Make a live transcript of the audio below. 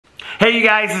Hey you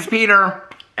guys, it's Peter,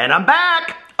 and I'm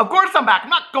back. Of course I'm back. I'm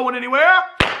not going anywhere.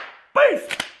 Peace.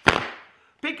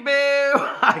 Peekaboo.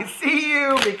 I see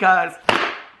you because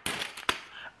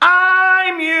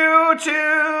I'm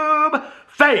YouTube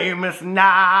famous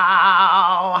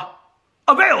now.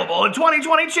 Available in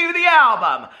 2022, the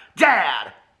album,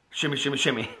 Dad, Shimmy Shimmy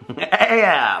Shimmy,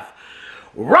 AF.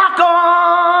 Rock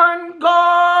on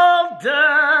Gold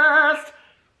Dust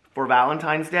for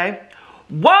Valentine's Day.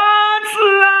 What's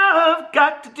love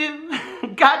got to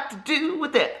do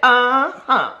with it?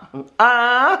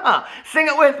 Sing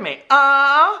it with me.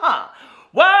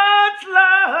 What's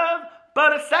love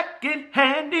but a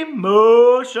second-hand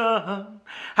emotion?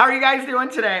 How are you guys doing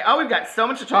today? Oh, we've got so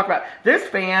much to talk about. This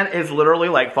fan is literally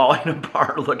like falling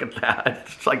apart. Look at that.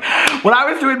 It's like, when I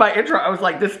was doing my intro, I was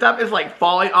like, this stuff is like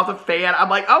falling off the fan. I'm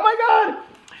like, oh my God.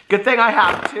 Good thing I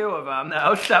have two of them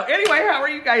though. So anyway, how are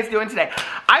you guys doing today?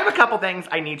 I have a couple things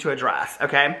I need to address,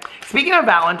 okay? Speaking of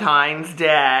Valentine's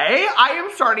Day, I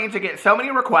am starting to get so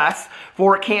many requests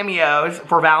for cameos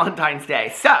for Valentine's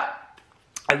Day. So,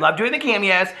 I love doing the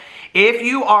cameos. If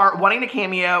you are wanting a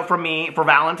cameo from me for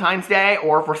Valentine's Day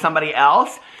or for somebody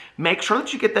else, make sure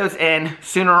that you get those in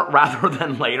sooner rather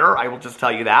than later. I will just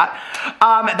tell you that.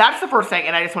 That's the first thing,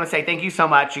 and I just want to say thank you so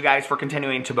much, you guys, for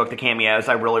continuing to book the cameos.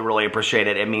 I really, really appreciate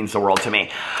it. It means the world to me.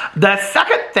 The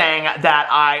second thing that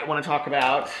I want to talk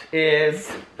about is,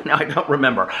 now I don't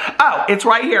remember. Oh, it's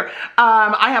right here.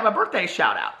 I have a birthday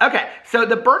shout out. Okay, so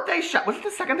the birthday shout, was it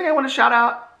the second thing I want to shout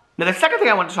out? No, the second thing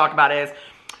I want to talk about is,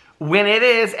 when it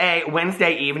is a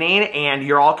Wednesday evening and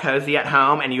you're all cozy at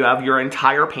home and you have your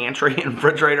entire pantry and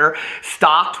refrigerator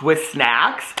stocked with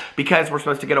snacks because we're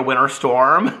supposed to get a winter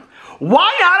storm,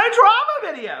 why not a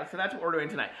drama video? So that's what we're doing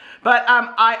tonight. But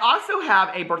I also have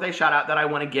a birthday shout out that I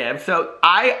want to give. So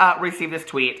I received this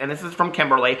tweet, and this is from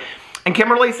Kimberly. And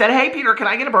Kimberly said, hey Peter, can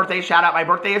I get a birthday shout out? My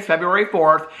birthday is February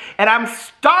 4th, and I'm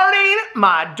starting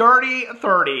my dirty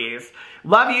 30s.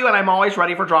 Love you, and I'm always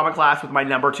ready for drama class with my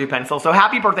number 2 pencil. So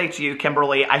happy birthday to you,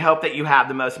 Kimberly. I hope that you have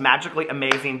the most magically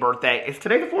amazing birthday. Is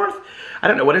today the 4th? I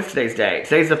don't know. What is today's day?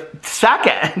 Today's the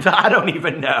 2nd. I don't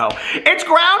even know. It's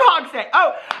Groundhog's Day.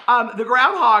 Oh, the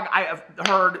groundhog, I have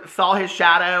heard, saw his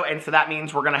shadow, and so that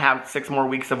means we're going to have 6 more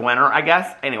weeks of winter, I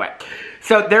guess. Anyway,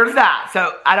 so there's that.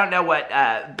 So I don't know what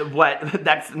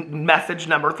that's message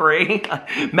number 3,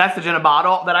 message in a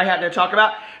bottle that I had to talk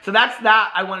about. So that's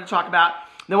that I wanted to talk about.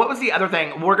 Now, what was the other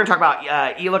thing? We're going to talk about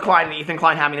Ela Klein and Ethan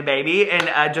Klein having a baby in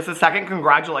just a second.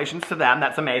 Congratulations to them.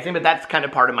 That's amazing, but that's kind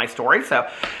of part of my story. So,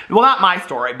 well, not my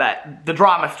story, but the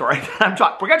drama story that I'm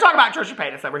talking. We're going to talk about Trisha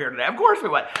Paytas over here today. Of course we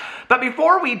would. But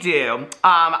before we do,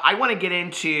 I want to get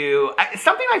into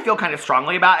something I feel kind of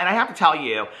strongly about, and I have to tell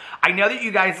you, I know that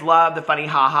you guys love the funny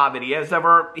ha-ha videos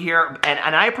over here,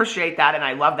 and I appreciate that, and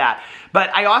I love that.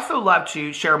 But I also love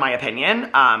to share my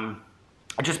opinion,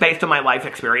 just based on my life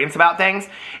experience about things.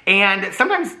 And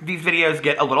sometimes these videos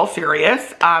get a little serious.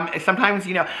 Sometimes,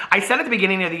 you know, I said at the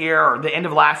beginning of the year or the end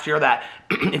of last year that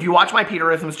if you watch my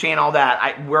Peterisms channel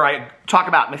where I talk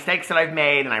about mistakes that I've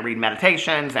made and I read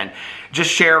meditations and just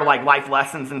share like life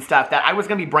lessons and stuff, that I was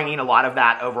going to be bringing a lot of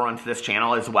that over onto this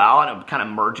channel as well, and I'm kind of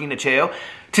merging the two.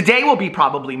 Today will be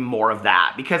probably more of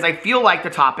that because I feel like the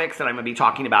topics that I'm going to be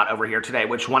talking about over here today,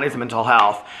 which one is mental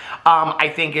health, I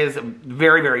think is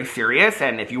very, very serious.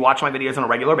 And if you watch my videos on a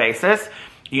regular basis,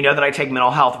 you know that I take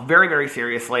mental health very, very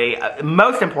seriously.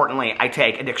 Most importantly, I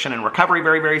take addiction and recovery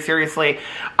very, very seriously.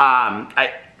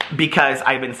 Because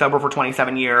I've been sober for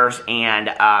 27 years, and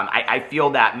I feel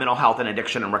that mental health and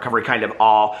addiction and recovery kind of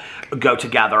all go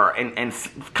together and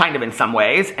kind of in some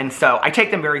ways. And so I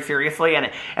take them very seriously,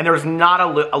 and there's not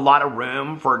a lot of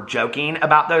room for joking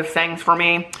about those things for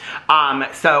me.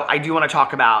 So I do want to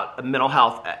talk about mental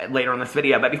health later in this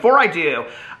video. But before I do,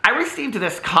 I received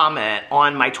this comment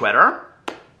on my Twitter,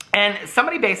 and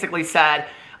somebody basically said,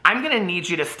 I'm going to need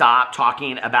you to stop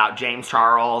talking about James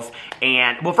Charles.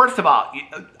 And, well, first of all,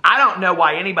 I don't know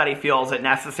why anybody feels it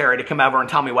necessary to come over and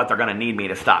tell me what they're going to need me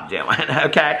to stop doing,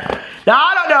 okay? Now,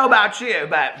 I don't know about you,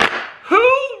 but who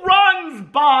runs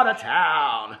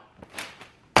Bartertown?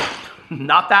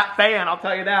 Not that fan, I'll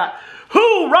tell you that.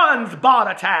 Who runs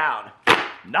Bartertown?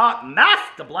 Not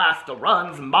Master Blaster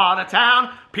runs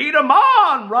Bartertown. Peter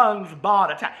Monn runs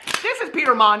Bartertown. This is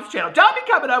Peter Monn's channel. Don't be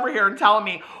coming over here and telling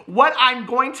me what I'm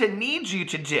going to need you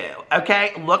to do,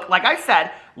 okay? Look, like I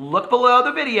said, look below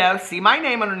the video, see my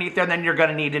name underneath there, and then you're going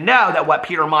to need to know that what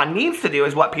Peter Monn needs to do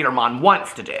is what Peter Monn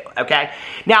wants to do, okay?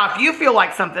 Now, if you feel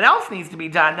like something else needs to be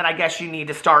done, then I guess you need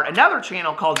to start another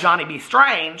channel called Johnny B.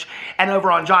 Strange, and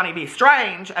over on Johnny B.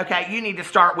 Strange, okay, you need to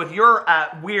start with your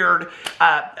weird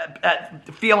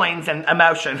feelings and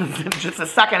emotions, just a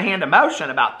secondhand emotion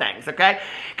about things, okay?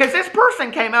 Because this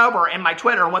person came over in my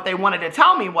Twitter, and what they wanted to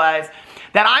tell me was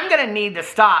that I'm going to need to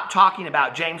stop talking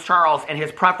about James Charles and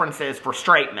his preferences for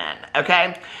straight men,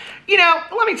 okay? You know,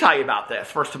 let me tell you about this,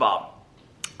 first of all.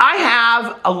 I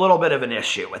have a little bit of an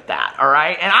issue with that, all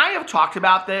right? And I have talked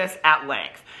about this at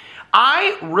length.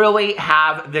 I really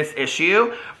have this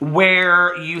issue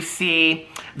where you see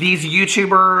these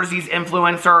YouTubers, these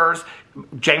influencers.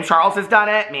 James Charles has done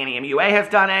it. Manny MUA has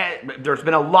done it. There's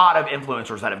been a lot of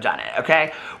influencers that have done it,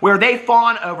 okay? Where they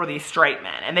fawn over these straight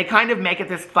men. And they kind of make it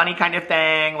this funny kind of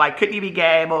thing, like, couldn't you be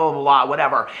gay, blah, blah, blah,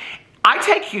 whatever. I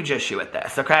take huge issue with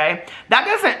this, okay? That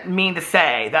doesn't mean to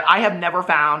say that I have never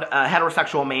found a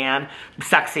heterosexual man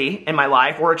sexy in my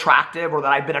life or attractive, or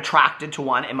that I've been attracted to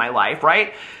one in my life,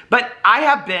 right? But I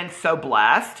have been so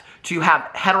blessed to have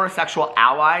heterosexual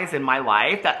allies in my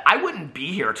life that I wouldn't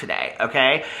be here today,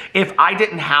 okay? If I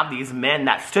didn't have these men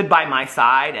that stood by my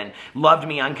side and loved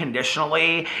me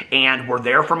unconditionally and were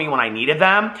there for me when I needed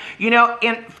them, you know,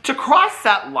 and to cross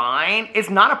that line is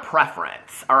not a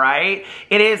preference, all right?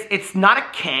 It's not a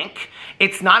kink.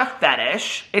 It's not a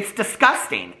fetish. It's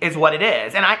disgusting is what it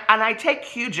is. And I take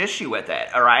huge issue with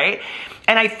it, all right?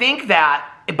 And I think that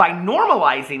by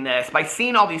normalizing this, by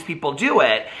seeing all these people do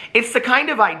it, it's the kind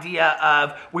of idea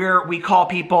of where we call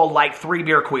people like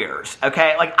 3-beer queers,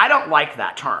 okay? Like, I don't like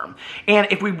that term. And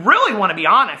if we really want to be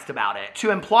honest about it,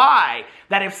 to imply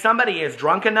that if somebody is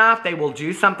drunk enough, they will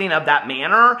do something of that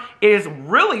manner is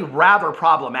really rather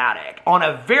problematic on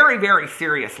a very, very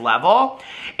serious level.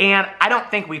 And I don't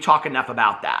think we talk enough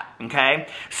about that, okay?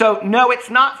 So, no, it's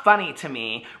not funny to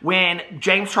me when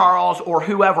James Charles or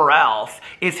whoever else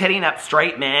is hitting up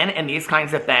straight men and these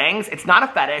kinds of things. It's not a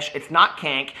fetish, it's not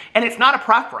kink, and it's not a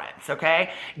preference,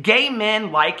 okay? Gay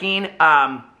men liking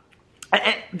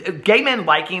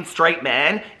straight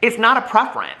men is not a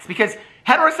preference, because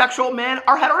heterosexual men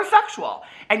are heterosexual.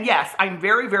 And yes, I'm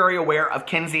very, very aware of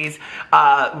Kinsey's,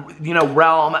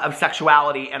 realm of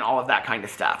sexuality and all of that kind of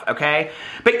stuff, okay?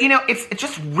 But, you know, it's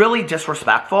just really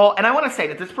disrespectful. And I want to say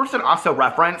that this person also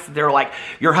referenced, they're like,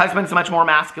 your husband's much more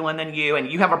masculine than you, and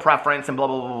you have a preference, and blah,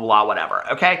 blah, blah, blah,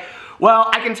 whatever, okay? Well,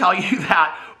 I can tell you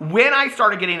that when I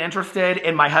started getting interested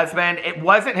in my husband, it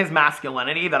wasn't his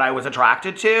masculinity that I was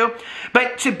attracted to,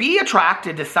 but to be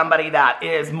attracted to somebody that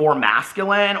is more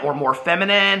masculine or more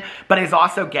feminine, but is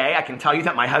also gay, I can tell you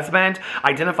that my husband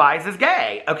identifies as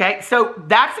gay, okay? So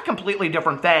that's a completely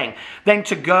different thing than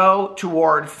to go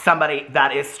towards somebody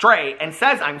that is straight and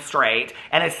says I'm straight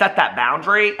and has set that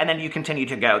boundary, and then you continue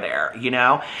to go there, you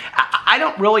know? I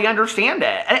don't really understand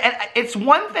it. And it's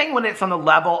one thing when it's on the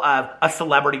level of a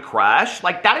celebrity crush,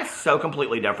 like that is so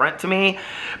completely different to me.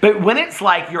 But when it's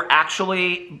like you're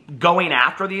actually going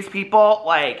after these people,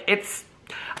 like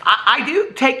I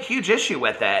do take huge issue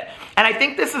with it. And I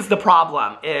think this is the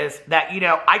problem, is that, you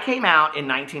know, I came out in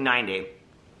 1990.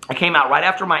 I came out right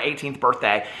after my 18th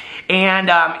birthday. And,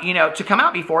 to come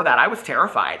out before that, I was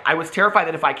terrified. I was terrified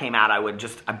that if I came out, I would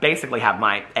just basically have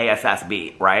my ASS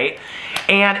beat, right?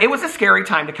 And it was a scary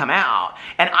time to come out.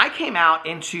 And I came out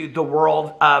into the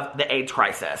world of the AIDS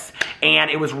crisis.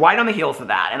 And it was right on the heels of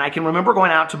that. And I can remember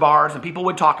going out to bars and people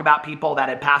would talk about people that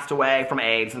had passed away from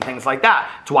AIDS and things like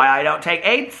that. That's why I don't take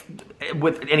AIDS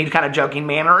with any kind of joking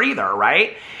manner either,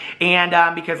 right?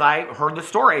 And because I heard the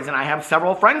stories, and I have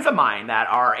several friends of mine that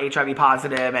are HIV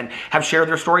positive and have shared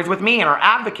their stories with me and are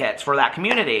advocates for that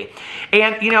community.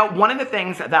 And, you know, one of the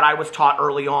things that I was taught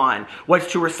early on was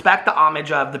to respect the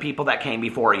homage of the people that came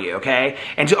before you, okay?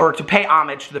 And to pay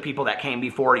homage to the people that came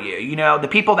before you. You know, the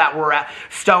people that were at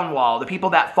Stonewall, the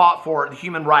people that fought for the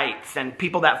human rights, and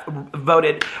people that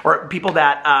voted, or people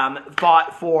that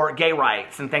fought for gay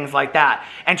rights and things like that.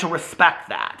 And to respect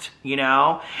that, you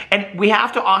know? And we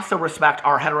have to also respect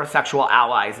our heterosexual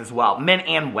allies as well, men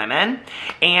and women.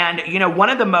 And, you know, one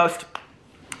of the most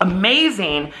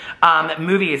amazing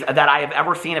movies that I have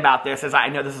ever seen about this, is, I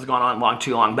know this has gone on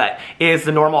too long, but is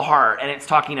The Normal Heart. And it's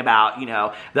talking about, you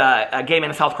know, the gay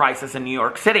men's health crisis in New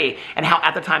York City, and how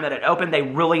at the time that it opened, they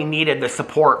really needed the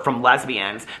support from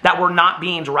lesbians that were not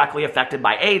being directly affected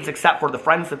by AIDS, except for the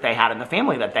friends that they had and the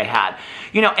family that they had.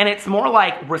 You know, and it's more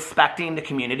like respecting the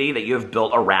community that you have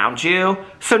built around you.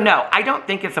 So no, I don't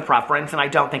think it's a preference, and I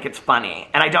don't think it's funny,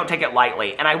 and I don't take it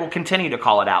lightly, and I will continue to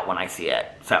call it out when I see it.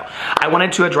 So I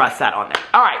wanted to address that on there.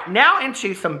 All right, now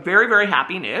into some very, very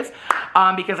happy news,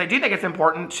 because I do think it's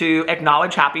important to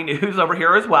acknowledge happy news over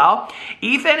here as well.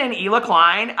 Ethan and Ela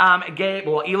Klein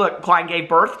Ela Klein gave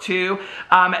birth to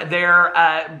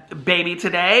their baby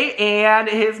today, and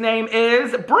his name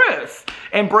is Bruce.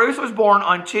 And Bruce was born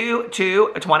on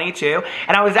 2/2/22,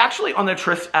 and I was actually on the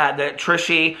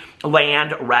Trishy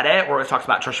Land Reddit, where it talks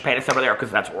about Trisha Paytas over there,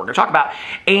 because that's what we're going to talk about.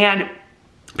 And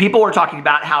people were talking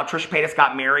about how Trisha Paytas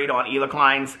got married on Ela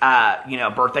Klein's,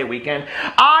 birthday weekend.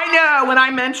 I know, when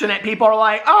I mention it, people are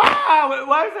like, oh, it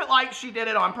wasn't like she did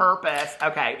it on purpose.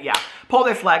 Okay, yeah. Pull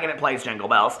this leg and it plays Jingle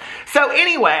Bells. So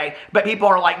anyway, but people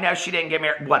are like, no, she didn't get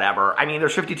married. Whatever. I mean,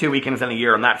 there's 52 weekends in a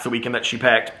year, and that's the weekend that she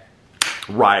picked.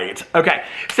 Right. Okay.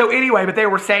 So anyway, but they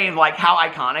were saying, like, how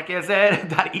iconic is it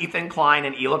that Ethan Klein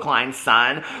and Ela Klein's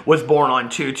son was born on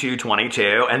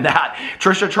 2/2/22, and that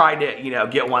Trisha tried to,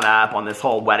 get one up on this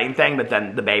whole wedding thing, but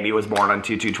then the baby was born on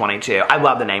 2/2/22. I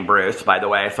love the name Bruce, by the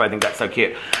way, so I think that's so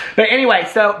cute. But anyway,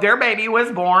 so their baby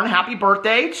was born. Happy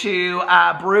birthday to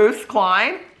Bruce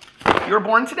Klein. You were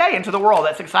born today into the world.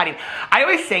 That's exciting. I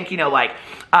always think,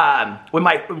 when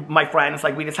my friends,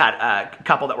 like we just had a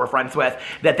couple that we're friends with,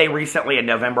 that they recently in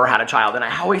November had a child. And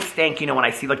I always think, when I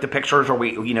see like the pictures or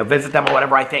we, visit them or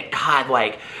whatever, I think, God,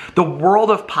 like the world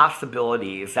of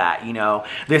possibilities that,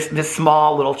 this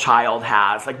small little child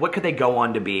has, like what could they go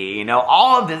on to be?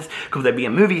 All of this, could they be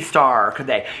a movie star? Could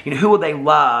they, who will they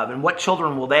love? And what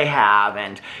children will they have?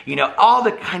 And, all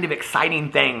the kind of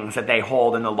exciting things that they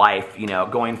hold in the life,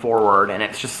 going forward. And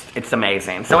it's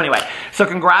amazing. So anyway, so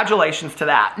congratulations to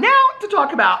that. Now to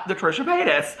talk about the Trisha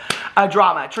Paytas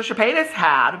drama. Trisha Paytas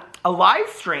had a live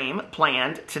stream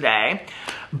planned today,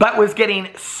 but was getting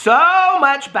so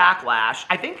much backlash.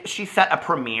 I think she set a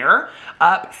premiere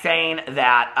up saying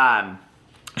that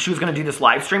she was going to do this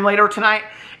live stream later tonight.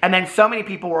 And then so many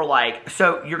people were like,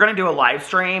 so you're going to do a live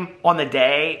stream on the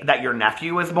day that your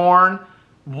nephew was born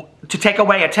to take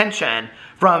away attention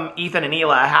from Ethan and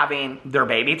Ela having their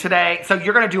baby today. So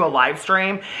you're going to do a live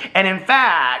stream. And in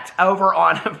fact, over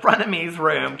on Frenemies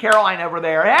Room, Caroline over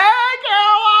there, hey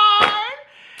Caroline!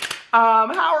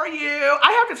 How are you?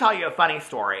 I have to tell you a funny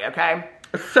story, okay?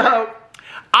 So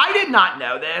I did not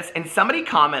know this, and somebody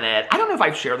commented, I don't know if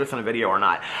I've shared this in a video or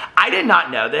not. I did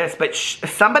not know this, but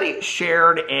somebody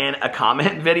shared in a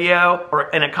comment video, or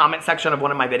in a comment section of one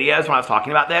of my videos when I was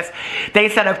talking about this. They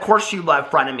said, of course you love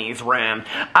Frenemies Room,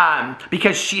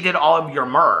 because she did all of your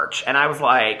merch. And I was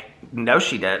like, no,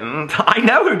 she didn't. I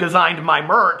know who designed my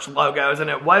merch logos, and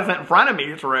it wasn't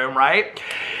Frenemies Room, right?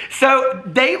 So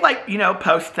they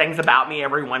post things about me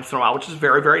every once in a while, which is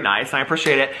very, very nice, and I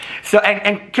appreciate it. So,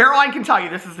 and Caroline can tell you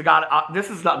this is the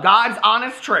God's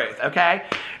honest truth, okay?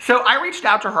 So I reached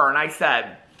out to her and I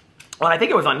said, well, I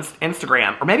think it was on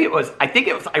Instagram, or maybe it was,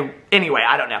 anyway,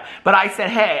 I don't know. But I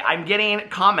said, hey, I'm getting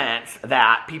comments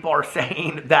that people are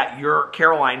saying that you're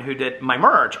Caroline who did my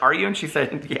merch. Are you? And she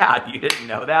said, yeah, you didn't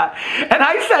know that? And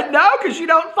I said, no, because you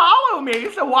don't follow me.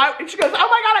 So why? And she goes, oh my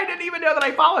God, I didn't even know that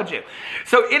I followed you.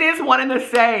 So it is one and the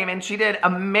same. And she did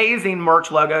amazing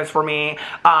merch logos for me.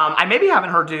 I may be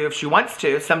having her do, if she wants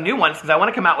to, some new ones, because I want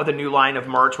to come out with a new line of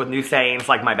merch with new sayings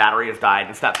like my battery has died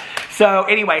and stuff. So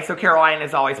anyway, so Caroline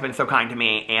has always been so kind to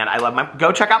me, and I love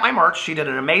go check out my merch. She did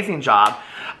an amazing job.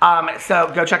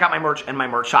 So go check out my merch in my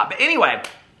merch shop. But anyway,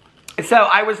 so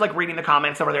I was like reading the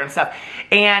comments over there and stuff.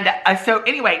 And so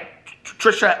anyway,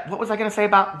 Trisha, what was I going to say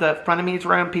about the Frenemies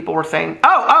Room? People were saying,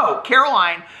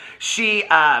 Caroline, she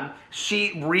edited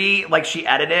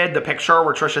the picture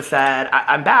where Trisha said,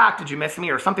 I'm back, did you miss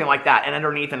me? Or something like that. And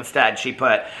underneath instead, she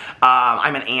put,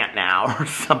 I'm an aunt now, or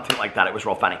something like that. It was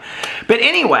real funny. But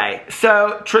anyway,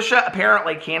 so Trisha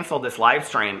apparently canceled this live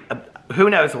stream. Who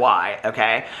knows why,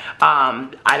 okay?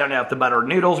 I don't know if the buttered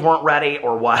noodles weren't ready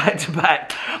or what,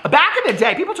 but back in the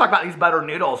day, people talk about these buttered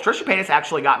noodles. Trisha Paytas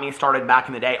actually got me started back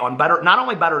in the day on not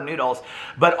only buttered noodles,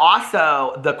 but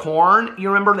also the corn, you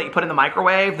remember, that you put in the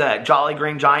microwave, the Jolly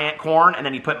Green Giant corn, and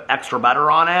then you put extra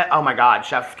butter on it. Oh my God,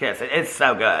 chef's kiss. It's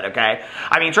so good, okay?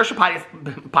 I mean, Trisha Paytas,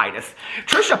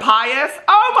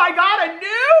 oh my God, a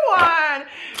new one!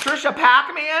 Trisha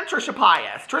Pac-Man, Trisha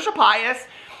Paytas. Trisha Paytas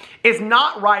is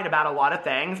not right about a lot of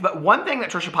things, but one thing that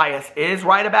Trisha Paytas is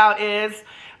right about is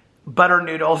butter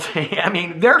noodles. I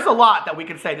mean, there's a lot that we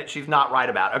could say that she's not right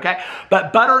about, okay?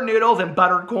 But butter noodles and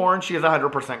buttered corn, she is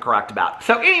 100% correct about.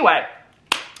 So anyway,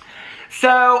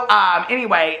 So,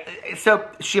 anyway, so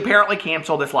she apparently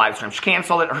canceled this live stream. She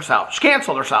canceled it herself. She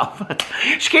canceled herself.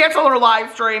 She canceled her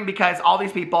live stream because all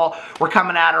these people were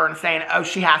coming at her and saying, oh,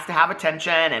 she has to have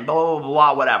attention and blah, blah, blah,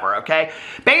 blah, whatever, okay?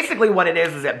 Basically what it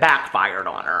is it backfired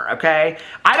on her, okay?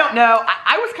 I don't know.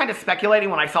 I was kind of speculating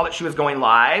when I saw that she was going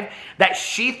live that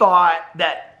she thought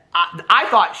that I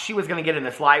thought she was going to get in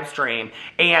this live stream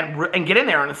and get in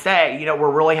there and say, you know, we're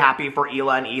really happy for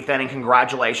Hila and Ethan and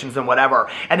congratulations and whatever.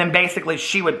 And then basically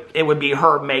it would be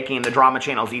her making the drama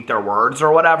channels eat their words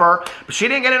or whatever. But she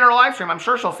didn't get in her live stream. I'm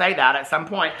sure she'll say that at some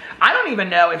point. I don't even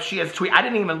know if she has tweeted. I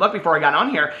didn't even look before I got on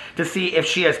here to see if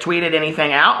she has tweeted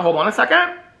anything out. Hold on a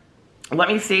second. Let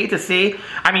me see to see.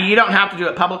 I mean, you don't have to do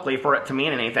it publicly for it to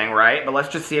mean anything, right? But let's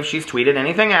just see if she's tweeted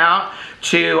anything out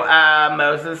to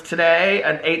Moses today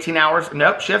at 18 hours.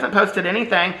 Nope, she hasn't posted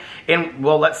anything. And,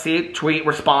 well, let's see. Tweet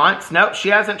response. Nope, she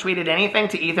hasn't tweeted anything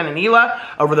to Ethan and Hila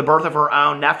over the birth of her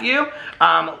own nephew.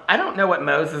 I don't know what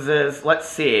Moses is. Let's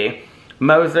see.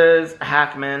 Moses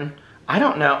Hackman. I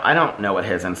don't know what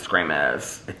his Instagram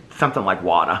is. It's something like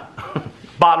WADA.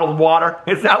 Bottled water.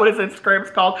 Is that what his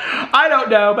Instagram's called? I don't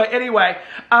know. But anyway,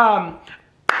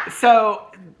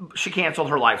 so she canceled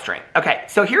her live stream. Okay,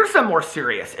 so here's some more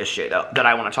serious issue, though, that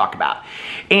I want to talk about.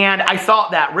 And I saw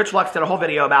that Rich Lux did a whole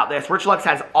video about this. Rich Lux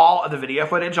has all of the video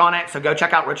footage on it, so go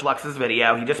check out Rich Lux's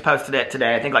video. He just posted it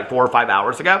today, I think like 4 or 5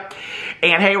 hours ago.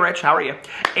 And hey, Rich, how are you?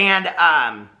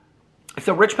 And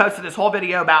so Rich posted this whole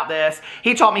video about this.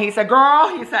 He told me, he said,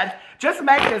 girl, he said, just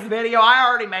make this video. I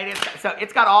already made it. So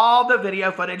it's got all the video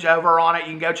footage over on it.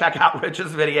 You can go check out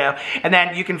Rich's video. And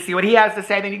then you can see what he has to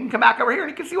say. Then you can come back over here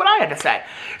and you can see what I had to say.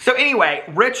 So anyway,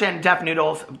 Rich and Deaf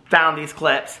Noodles found these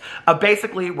clips of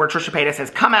basically where Trisha Paytas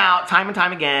has come out time and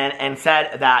time again and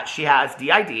said that she has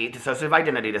DID, dissociative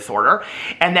identity disorder.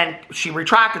 And then she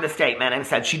retracted the statement and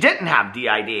said she didn't have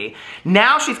DID.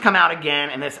 Now she's come out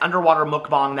again in this underwater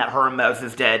mukbang that her and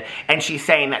Moses did. And she's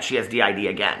saying that she has DID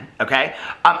again. Okay?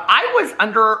 I was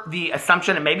under the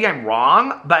assumption, and maybe I'm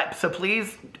wrong, but so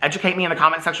please educate me in the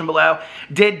comment section below.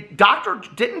 Didn't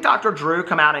Dr. Drew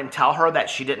come out and tell her that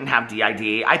she didn't have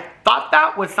DID? I thought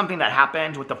that was something that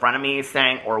happened with the frenemies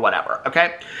thing or whatever,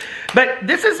 okay? But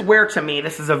this is where, to me,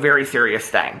 this is a very serious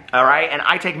thing, all right? And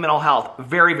I take mental health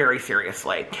very, very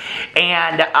seriously.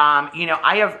 And, you know,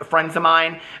 I have friends of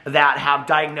mine that have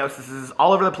diagnoses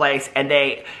all over the place, and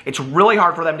it's really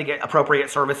hard for them to get appropriate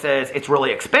services. It's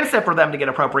really expensive for them to get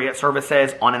appropriate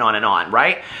services, on and on and on,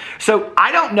 right? So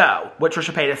I don't know what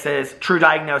Trisha Paytas' true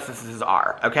diagnoses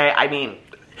are, okay? I mean,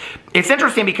 it's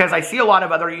interesting because I see a lot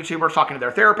of other YouTubers talking to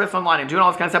their therapists online and doing all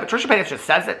this kind of stuff, but Trisha Paytas just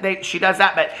says that she does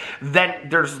that, but then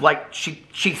there's like, she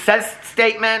says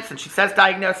statements and she says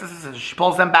diagnoses and she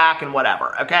pulls them back and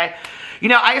whatever, okay? You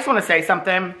know, I just want to say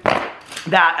something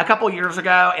that a couple years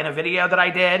ago in a video that I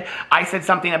did, I said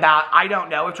something about, I don't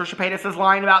know if Trisha Paytas is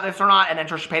lying about this or not, and then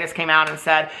Trisha Paytas came out and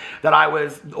said that I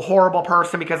was a horrible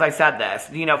person because I said this.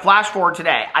 You know, flash forward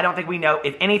today, I don't think we know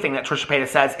if anything that Trisha Paytas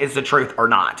says is the truth or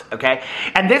not, okay?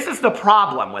 And this is the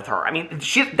problem with her. I mean,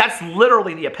 that's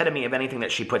literally the epitome of anything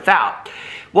that she puts out.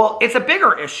 Well, it's a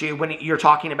bigger issue when you're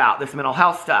talking about this mental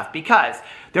health stuff because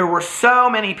there were so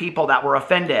many people that were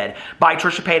offended by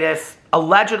Trisha Paytas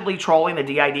allegedly trolling the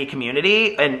DID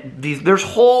community, and there's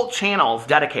whole channels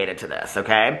dedicated to this,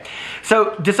 okay?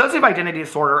 So dissociative identity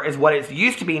disorder is what is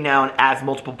used to be known as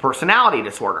multiple personality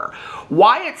disorder.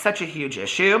 Why it's such a huge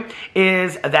issue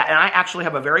is that, and I actually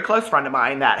have a very close friend of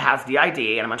mine that has DID,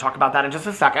 and I'm going to talk about that in just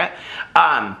a second.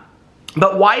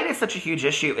 But why it is such a huge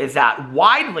issue is that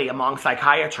widely among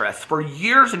psychiatrists for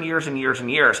years and years and years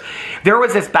and years, there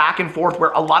was this back and forth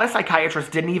where a lot of psychiatrists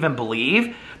didn't even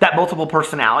believe that multiple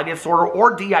personality disorder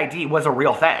or DID was a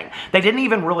real thing. They didn't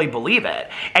even really believe it.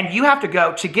 And you have to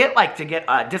go, to get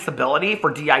a disability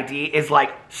for DID is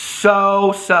like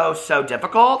so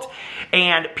difficult.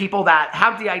 And people that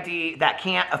have DID that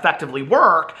can't effectively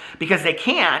work because they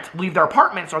can't leave their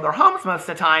apartments or their homes most of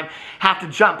the time have to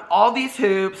jump all these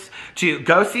hoops to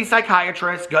go see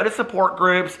psychiatrists, go to support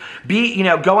groups,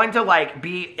 go into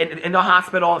in a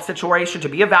hospital situation to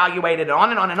be evaluated, and on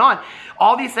and on and on.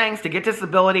 All these things to get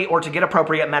disability or to get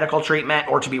appropriate medical treatment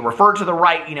or to be referred to the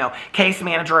right, case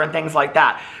manager and things like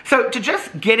that. So to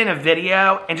just get in a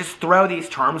video and just throw these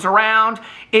terms around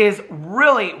is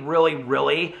really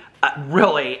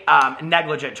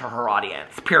negligent to her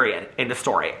audience, period, end of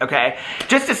story, okay?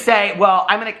 Just to say, well,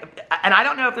 and I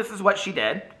don't know if this is what she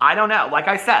did. I don't know. Like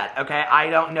I said, okay, I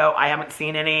don't know. I haven't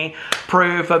seen any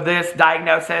proof of this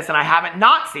diagnosis, and I haven't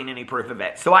not seen any proof of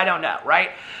it, so I don't know,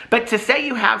 right? But to say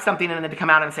you have something and then to come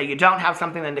out and say you don't have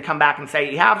something, then to come back and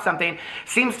say you have something,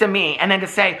 seems to me, and then to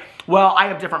say, well, I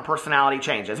have different personality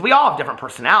changes. We all have different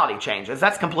personality changes.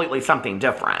 That's completely something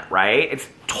different, right? It's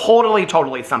totally,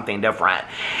 totally something different.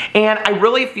 And I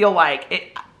really feel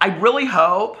like, I really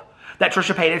hope that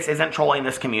Trisha Paytas isn't trolling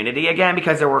this community again,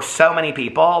 because there were so many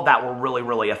people that were really,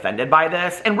 really offended by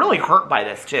this and really hurt by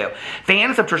this too.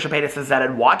 Fans of Trisha Paytas that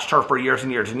had watched her for years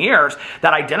and years and years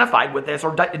that identified with this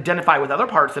or identify with other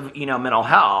parts of, you know, mental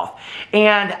health.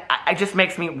 And it just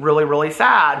makes me really, really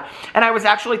sad. And I was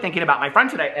actually thinking about my friend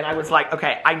today, and I was like,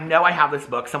 okay, I know I have this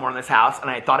book somewhere in this house, and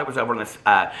I thought it was over in this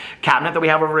cabinet that we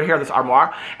have over here, this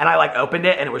armoire, and I like opened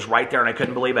it and it was right there and I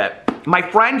couldn't believe it. My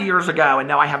friend years ago, and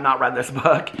no, I have not read this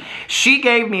book, she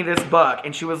gave me this book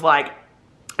and she was like,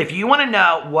 if you want to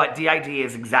know what DID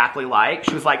is exactly like,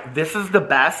 she was like, this is the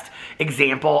best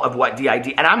example of what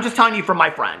DID, and I'm just telling you from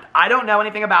my friend. I don't know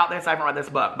anything about this. I haven't read this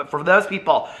book, but for those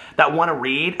people that want to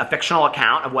read a fictional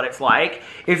account of what it's like,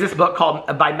 is this book called,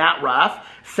 by Matt Ruff,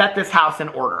 Set This House in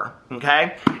Order,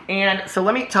 okay? And so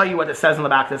let me tell you what it says in the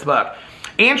back of this book.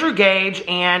 Andrew Gage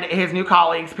and his new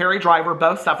colleagues, Perry Driver,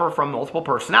 both suffer from multiple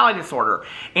personality disorder.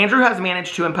 Andrew has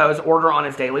managed to impose order on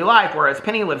his daily life, whereas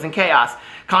Penny lives in chaos,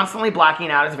 constantly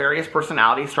blacking out as various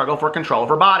personalities struggle for control of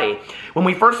her body. When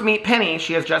we first meet Penny,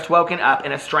 she has just woken up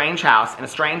in a strange house, in a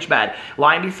strange bed,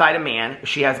 lying beside a man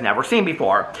she has never seen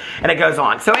before. And it goes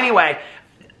on. So anyway,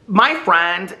 my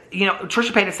friend, you know,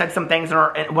 Trisha Paytas said some things in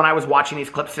her, when I was watching these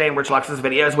clips today in Rich Lux's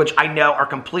videos, which I know are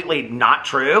completely not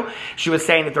true. She was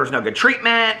saying that there's no good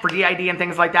treatment for DID and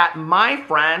things like that. My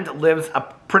friend lives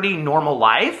a pretty normal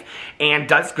life and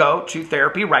does go to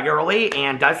therapy regularly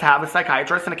and does have a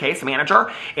psychiatrist and a case manager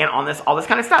and all this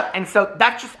kind of stuff. And so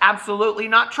that's just absolutely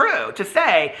not true to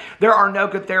say there are no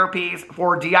good therapies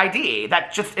for DID.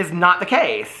 That just is not the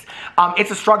case.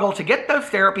 It's a struggle to get those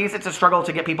therapies. It's a struggle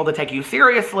to get people to take you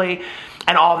seriously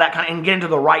and all that kind of, and get into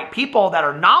the right people that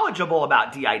are knowledgeable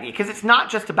about DID, because it's not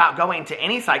just about going to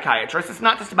any psychiatrist. It's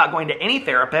not just about going to any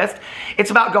therapist.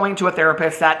 It's about going to a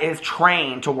therapist that is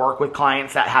trained to work with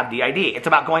clients that have DID. It's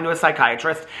about going to a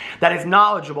psychiatrist that is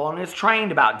knowledgeable and is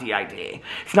trained about DID.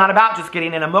 It's not about just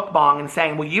getting in a mukbang and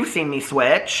saying, well, you've seen me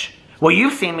switch. Well,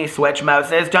 you've seen me switch,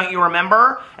 Moses. Don't you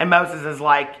remember? And Moses is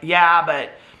like, yeah,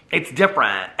 but it's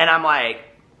different. And I'm like,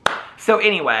 so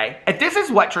anyway, if this is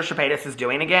what Trisha Paytas is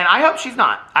doing again, I hope she's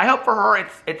not. I hope for her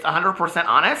it's 100%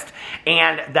 honest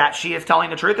and that she is telling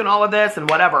the truth in all of this and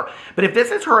whatever. But if this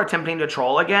is her attempting to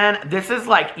troll again, this is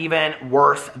like even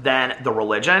worse than the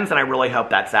religions, and I really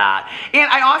hope that's that. And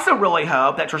I also really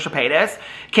hope that Trisha Paytas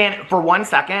can, for 1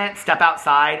 second, step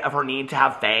outside of her need to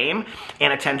have fame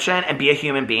and attention and be a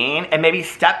human being, and maybe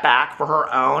step back for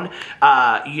her own,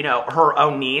 you know, her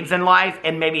own needs in life,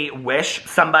 and maybe wish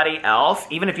somebody else,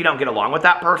 even if you don't get along with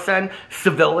that person,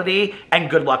 civility and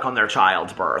good luck on their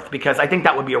child's birth, because I think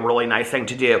that would be a really nice thing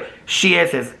to do. She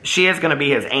is going to be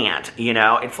his aunt, you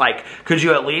know. It's like, could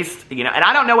you at least, you know, and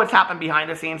I don't know what's happened behind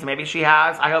the scenes. Maybe she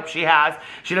has. I hope she has.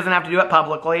 She doesn't have to do it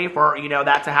publicly for, you know,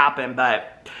 that to happen,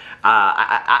 but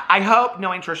I hope,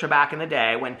 knowing Trisha back in the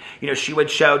day when, you know, she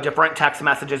would show different text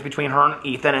messages between her and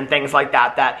Ethan and things like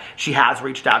that, that she has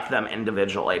reached out to them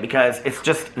individually, because it's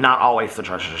just not always the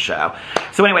Trisha show.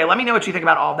 So anyway, let me know what you think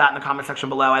about all of that in the comment section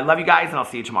below. I love you guys, and I'll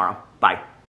see you tomorrow. Bye.